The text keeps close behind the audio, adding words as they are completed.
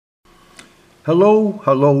Hello,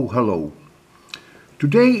 hello, hello.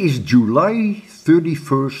 Today is July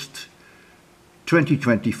 31st,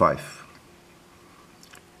 2025.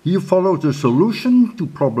 Here follows the solution to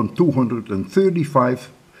problem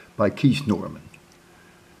 235 by Keith Norman.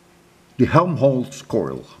 The Helmholtz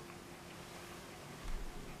coil.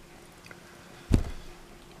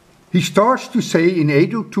 He starts to say in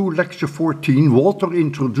 802 lecture 14, Walter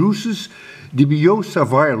introduces the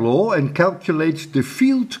Biot-Savart law and calculates the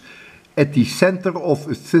field at the center of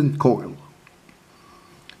a thin coil.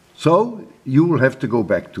 So you will have to go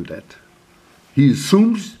back to that. He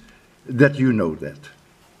assumes that you know that.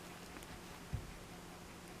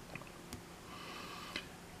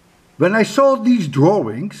 When I saw these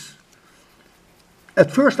drawings,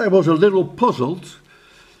 at first I was a little puzzled,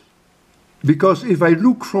 because if I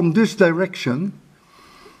look from this direction,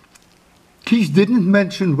 Keith didn't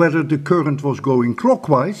mention whether the current was going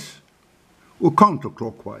clockwise or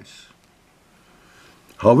counterclockwise.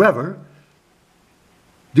 However,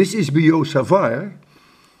 this is Biot-Savart,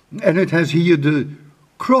 and it has here the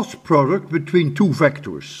cross product between two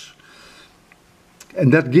vectors.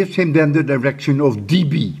 And that gives him then the direction of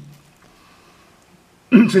dB.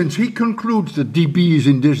 Since he concludes that dB is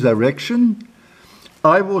in this direction,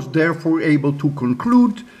 I was therefore able to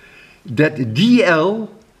conclude that dl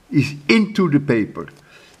is into the paper.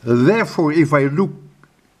 Therefore, if I look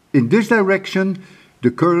in this direction,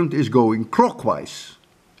 the current is going clockwise,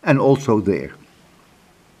 and also there.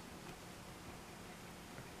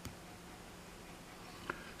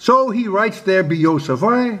 So he writes there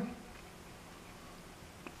Biot-Savart.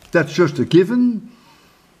 That's just a given.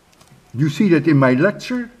 You see that in my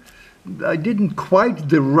lecture. I didn't quite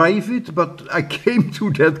derive it, but I came to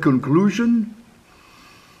that conclusion.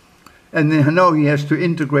 And then now he has to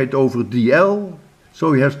integrate over dl,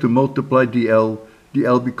 so he has to multiply dl.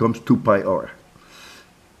 dl becomes 2 pi r.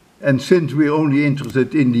 And since we're only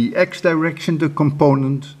interested in the x direction, the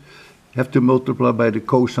component, you have to multiply by the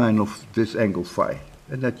cosine of this angle phi.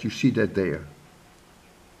 And that you see that there.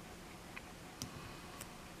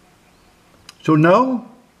 So now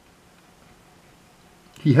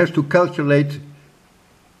he has to calculate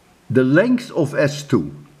the length of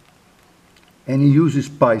S2. And he uses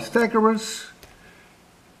Pythagoras.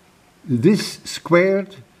 This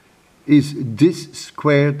squared is this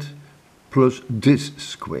squared plus this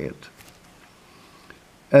squared.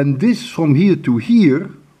 And this from here to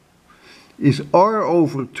here is r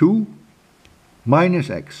over 2 minus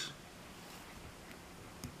x.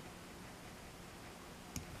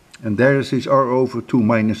 And there is this r over 2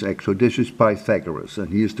 minus x. So this is Pythagoras,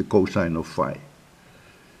 and here's the cosine of phi.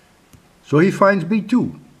 So he finds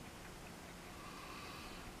B2.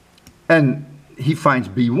 And he finds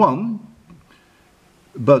B1,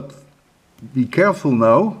 but be careful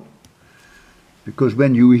now, because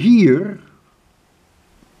when you hear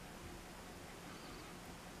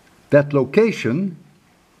that location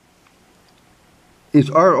is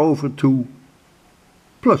r over 2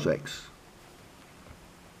 plus x.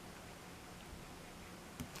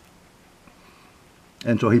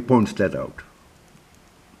 And so he points that out.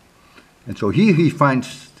 And so here he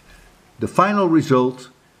finds the final result,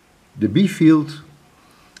 the B field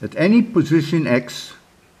at any position x,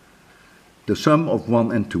 the sum of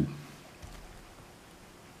 1 and 2.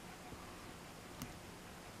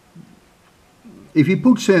 If he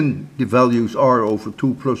puts in the values r over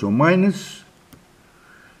 2 plus or minus,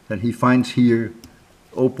 then he finds here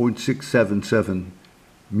 0.677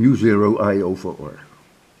 mu 0 I over r.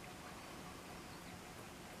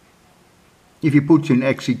 If he puts in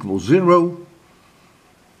x equals 0,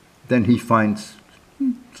 then he finds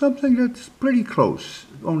something that's pretty close,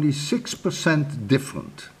 only 6%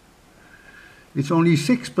 different. It's only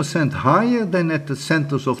 6% higher than at the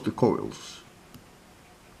centers of the coils.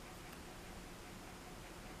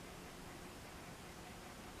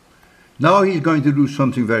 Now he's going to do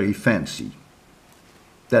something very fancy.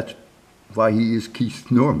 That's why he is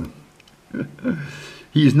Keith Norman.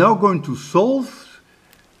 He is now going to solve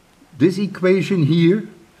this equation here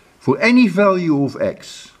for any value of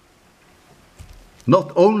x.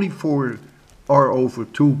 Not only for r over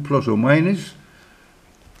 2 plus or minus,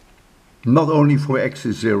 not only for x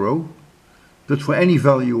is 0, but for any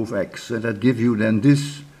value of x. And that gives you then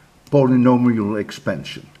this polynomial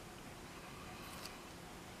expansion.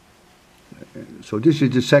 So this is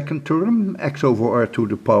the second term, x over r to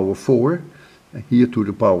the power 4, and here to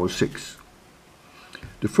the power 6.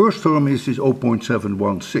 The first term is this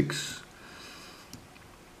 0.716.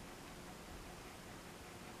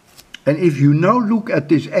 And if you now look at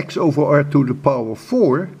this x over r to the power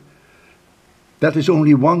 4, that is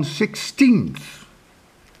only 1/16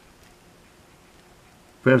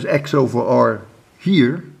 whereas x over r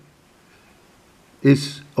here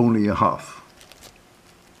is only a half.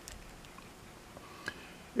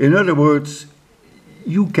 In other words,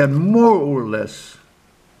 you can more or less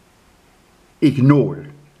ignore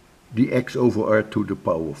the x over r to the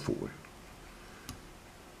power 4.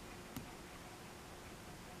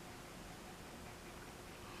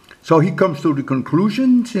 So he comes to the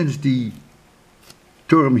conclusion, since the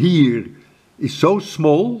term here is so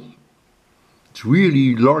small, it's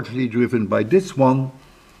really largely driven by this one,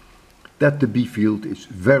 that the B field is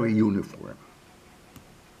very uniform.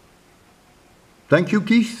 Thank you,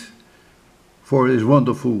 Keith, for this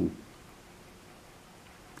wonderful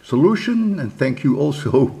solution, and thank you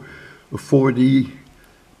also for the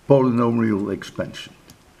polynomial expansion.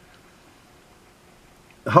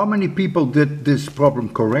 How many people did this problem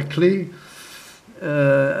correctly?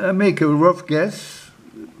 I make a rough guess.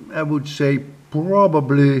 I would say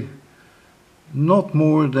probably not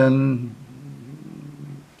more than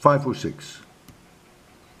 5 or 6.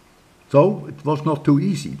 So it was not too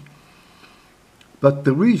easy. But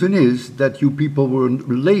the reason is that you people were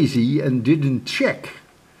lazy and didn't check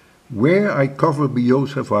where I cover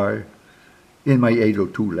Biot-Savart in my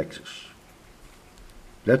 802 lectures.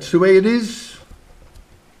 That's the way it is.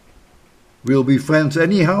 We'll be friends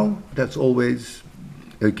anyhow. That's always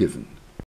a given.